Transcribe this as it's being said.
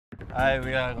Hi,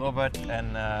 we are Robert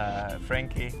and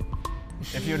Frankie.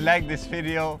 If you like this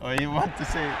video or you want to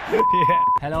say Yeah.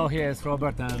 Hello, here is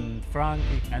Robert and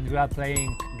Frankie, and we are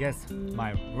playing Guess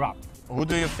My Rap. who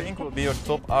do you think will be your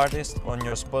top artist on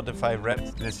your Spotify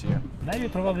Wrapped this year? Maybe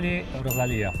probably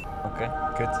Rosalia. Okay,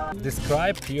 good.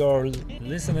 Describe your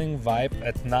listening vibe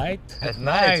at night. At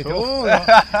night? Ooh.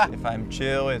 If I'm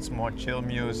chill, it's more chill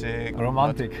music.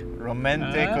 Romantic. But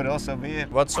romantic could also be it.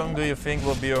 What song do you think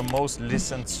will be your most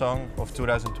listened song of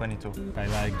 2022? I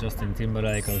like Justin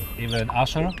Timberlake or even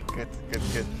Usher. Good, good,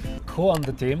 good. Who on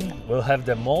the team will have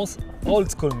the most old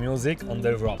school music on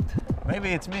their Wrapped? Maybe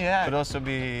it's me, yeah. Could also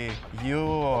be you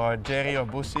or Jerry or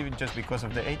Bussy just because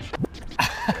of the age.